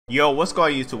Yo, what's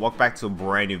going on YouTube? Welcome back to a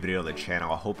brand new video on the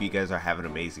channel. I hope you guys are having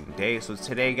an amazing day. So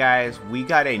today guys, we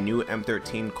got a new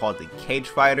M13 called the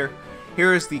CAGEFIGHTER.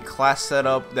 Here is the class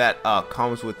setup that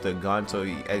comes with the gun. So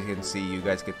as you can see, you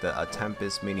guys get the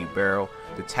Tempest mini barrel,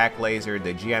 the tac laser,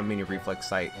 the GI mini reflex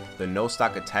sight, the no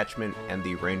stock attachment, and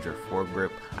the Ranger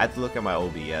foregrip. I have to look at my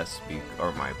OBS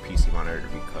or my PC monitor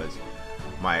because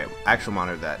my actual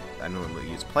monitor that I normally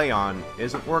use play on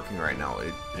isn't working right now.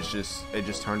 It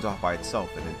just turns off by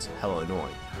itself and it's hella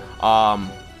annoying.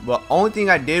 But only thing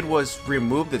I did was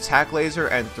remove the tac laser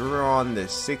and threw on the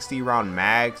 60 round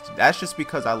mags. That's just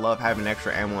because I love having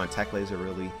extra ammo, and tac laser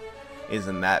really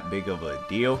isn't that big of a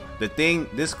deal. The thing,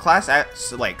 this class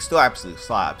still absolutely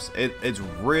slaps. It's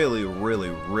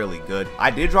really good.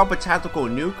 I did drop a tactical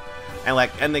nuke. And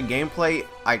in the gameplay,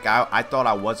 I thought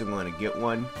I wasn't going to get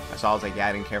one, so I was like, yeah,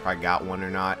 I didn't care if I got one or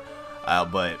not.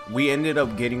 But we ended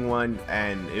up getting one,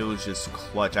 and it was just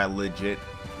clutch. I legit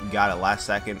got it last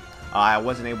second. I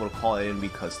wasn't able to call it in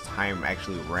because time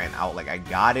actually ran out. I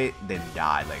got it, then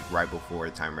died right before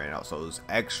the time ran out. So it was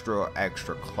extra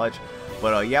clutch.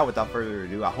 But yeah, without further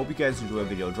ado, I hope you guys enjoy the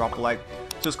video. Drop a like,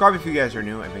 subscribe if you guys are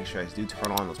new, and make sure you guys do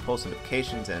turn on those post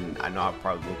notifications. And I know I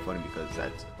probably look funny because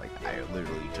that's I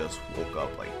literally just woke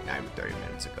up not even 30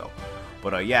 minutes ago.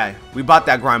 But yeah, we bought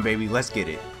that grind, baby. Let's get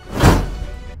it.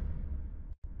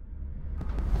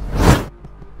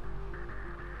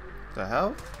 The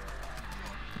hell?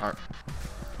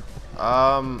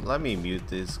 Alright. Let me mute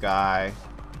this guy.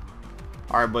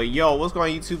 Alright, but yo, what's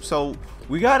going on YouTube? So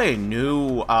we got a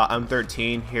new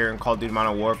M13 here in Call of Duty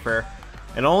Modern Warfare,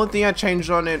 and the only thing I changed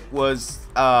on it was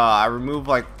I removed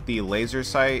the laser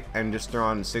sight and just threw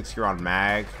on 60 round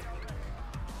mag,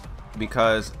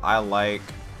 because I like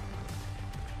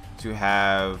to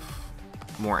have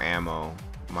more ammo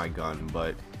in my gun,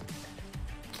 but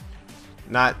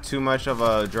not too much of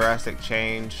a drastic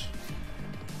change.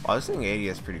 Oh, this thing 80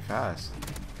 is pretty fast.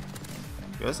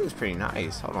 Yo, this thing's pretty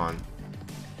nice. Hold on.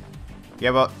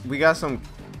 Yeah, but we got some.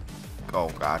 Oh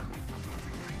god.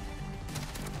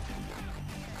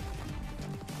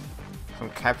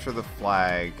 Some capture the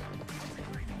flag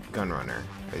gun runner,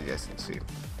 as you guys can see.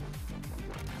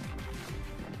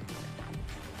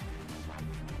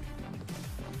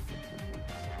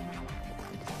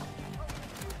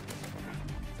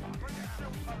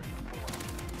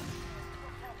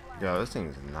 Yo, this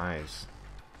thing's nice.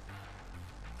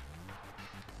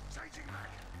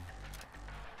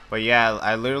 But yeah,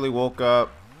 I literally woke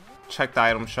up, checked the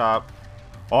item shop.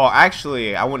 Oh,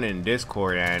 actually, I went in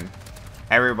Discord and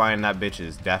everybody in that bitch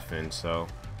is deafened, so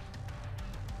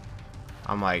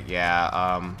I'm like,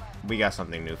 yeah, we got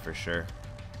something new for sure.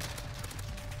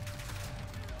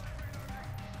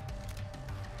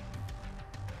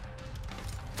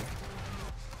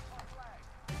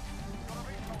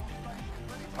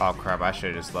 Oh crap, I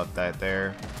should have just left that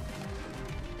there.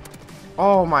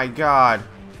 Oh my god.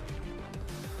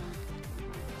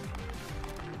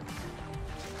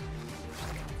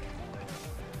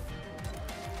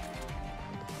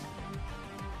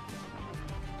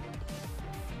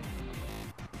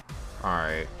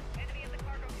 Alright.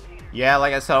 Yeah,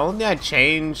 like I said, the only thing I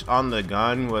changed on the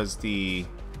gun was the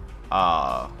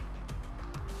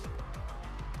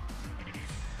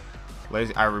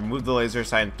I removed the laser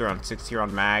sight and threw on 60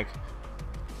 round mag.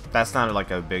 That's not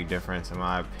a big difference in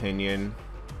my opinion.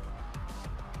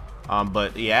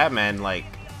 But yeah, man,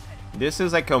 this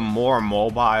is a more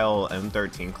mobile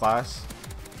M13 class,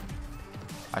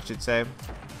 I should say.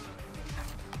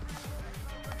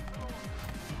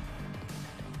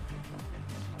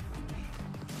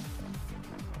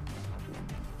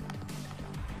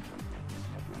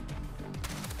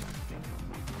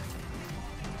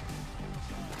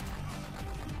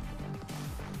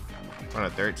 On a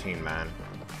 13, man.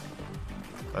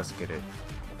 Let's get it.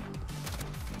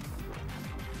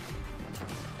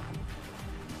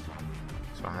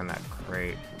 It's behind that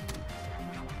crate.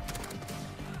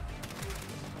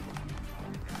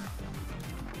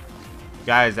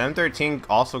 Guys, M13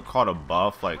 also caught a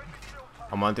buff a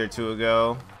month or two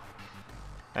ago.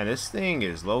 And this thing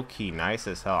is low-key nice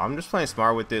as hell. I'm just playing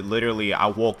smart with it. Literally, I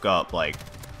woke up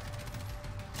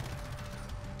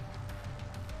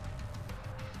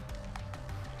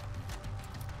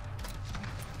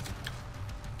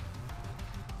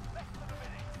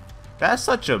that's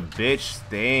such a bitch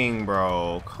thing,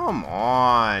 bro. Come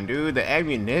on, dude. The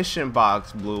ammunition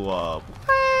box blew up.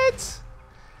 What?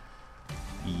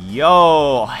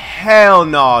 Yo, hell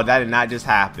no. That did not just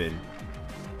happen.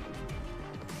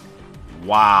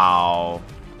 Wow.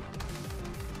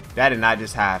 That did not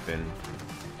just happen.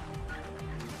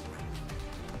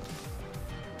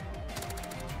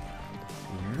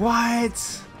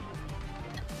 What?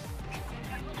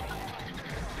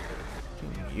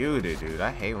 muted, dude.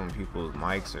 I hate when people's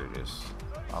mics are just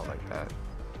out like that.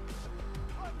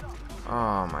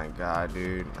 Oh my god,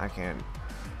 dude. I can't.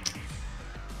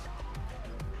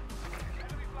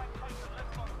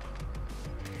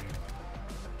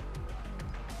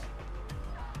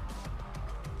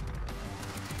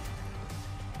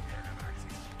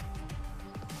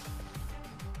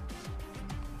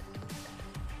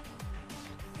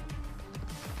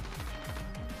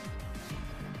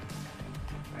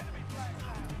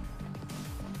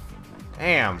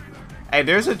 Damn. Hey,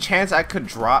 there's a chance I could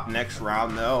drop next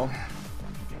round though.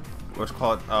 What's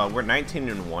called? We're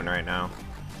 19-1 right now.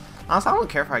 Honestly, I don't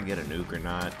care if I get a nuke or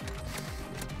not.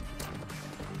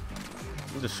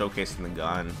 I'm just showcasing the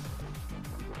gun.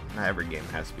 Not every game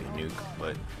has to be a nuke,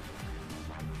 but.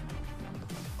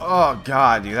 Oh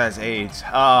god, dude, that's AIDS.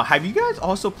 Have you guys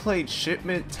also played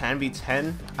Shipment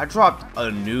 10v10? I dropped a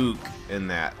nuke in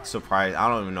that. Surprise! I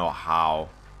don't even know how,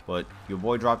 but your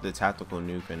boy dropped the tactical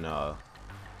nuke in the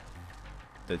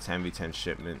 10v10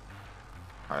 shipment.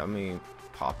 Alright, let me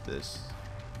pop this.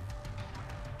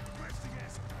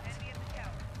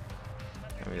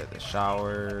 Let me get the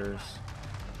showers.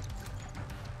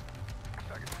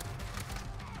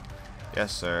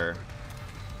 Yes, sir.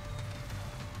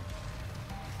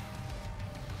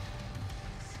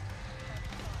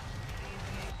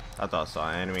 I thought I saw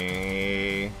an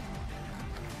enemy.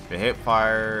 The hip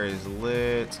fire is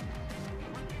lit.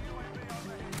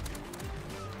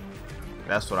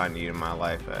 That's what I need in my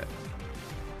life at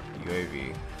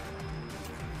UAV.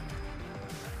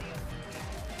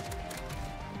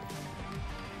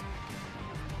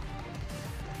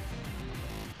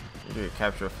 You can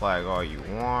capture flag all you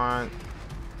want,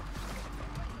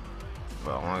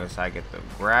 but as long as I get to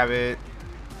grab it.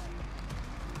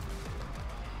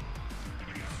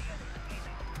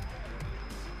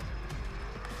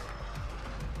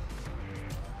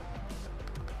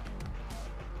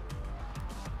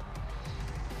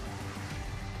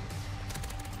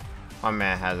 My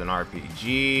man has an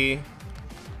RPG.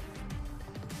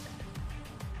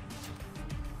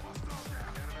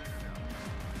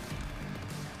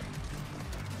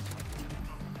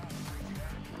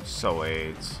 So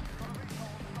AIDS.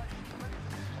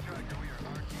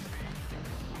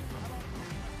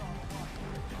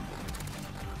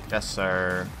 Yes,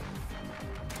 sir.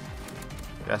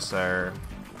 Yes, sir.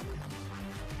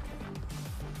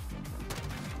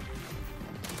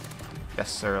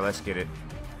 Yes, sir. Let's get it.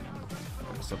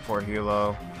 Support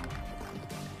helo.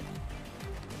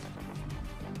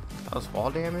 That was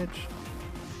fall damage.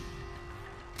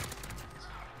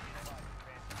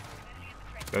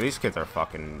 Yo, these kids are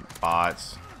fucking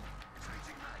bots.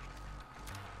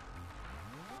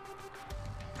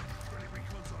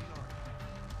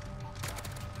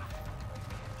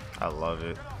 I love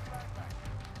it.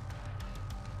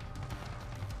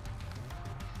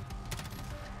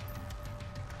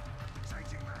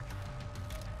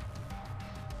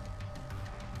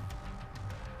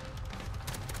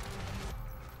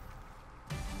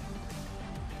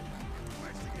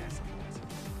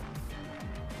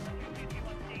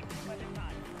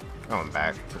 Going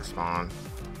back to spawn.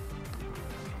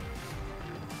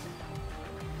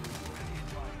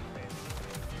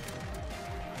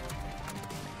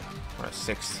 We're at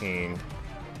 16.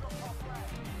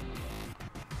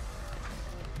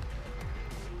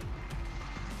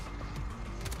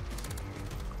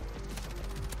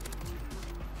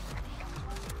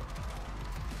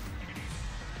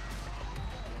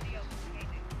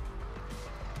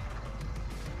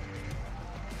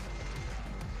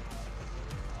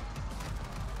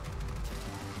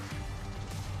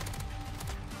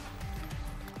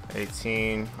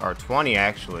 Or 20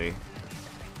 actually. I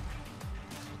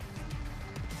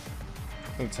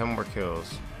think 10 more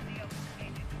kills.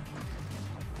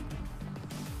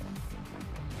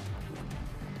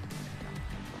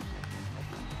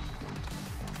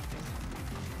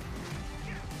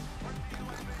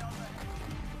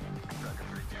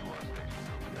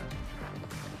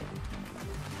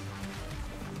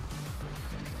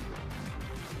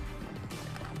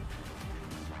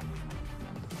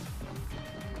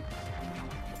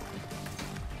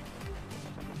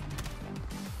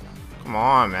 Come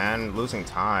on, man. Losing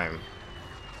time.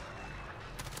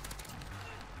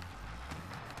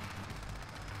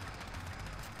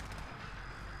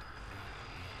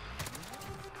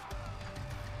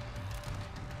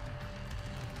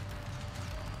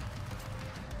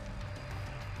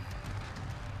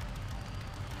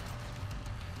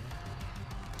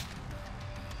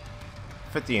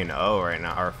 $50-0 right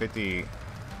now, or 50,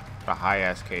 the high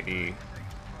ass KD.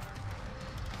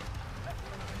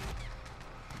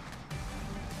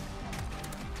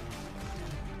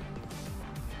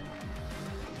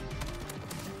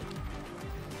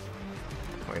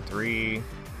 23.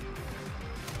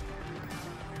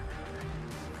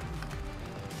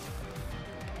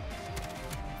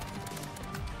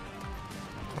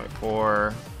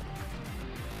 24.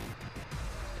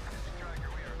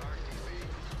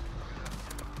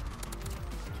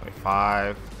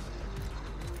 25.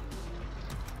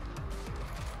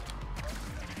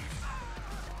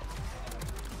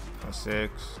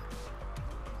 26.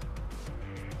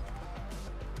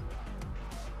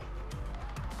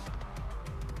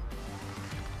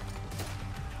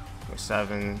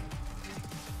 27.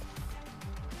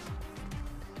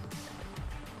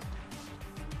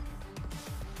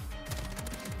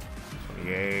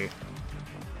 28.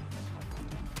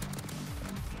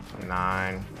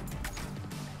 29.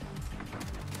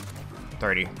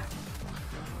 30.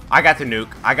 I got the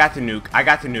nuke. I got the nuke. I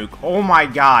got the nuke. Oh my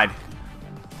god.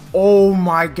 Oh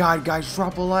my god, guys.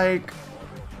 Drop a like.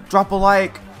 Drop a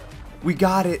like. We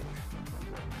got it.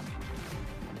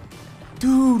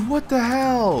 Dude, what the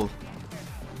hell?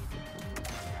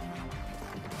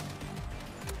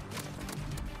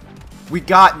 We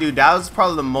got, dude, that was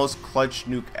probably the most clutch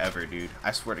nuke ever, dude.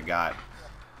 I swear to God.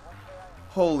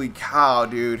 Holy cow,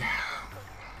 dude.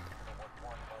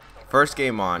 First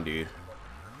game on, dude.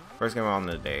 First game on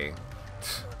the day.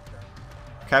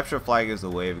 Capture flag is the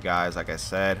wave, guys, like I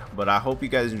said. But I hope you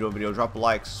guys enjoyed the video. Drop a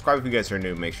like, subscribe if you guys are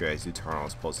new. Make sure you guys do turn on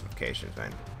those post notifications,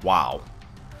 man. Wow.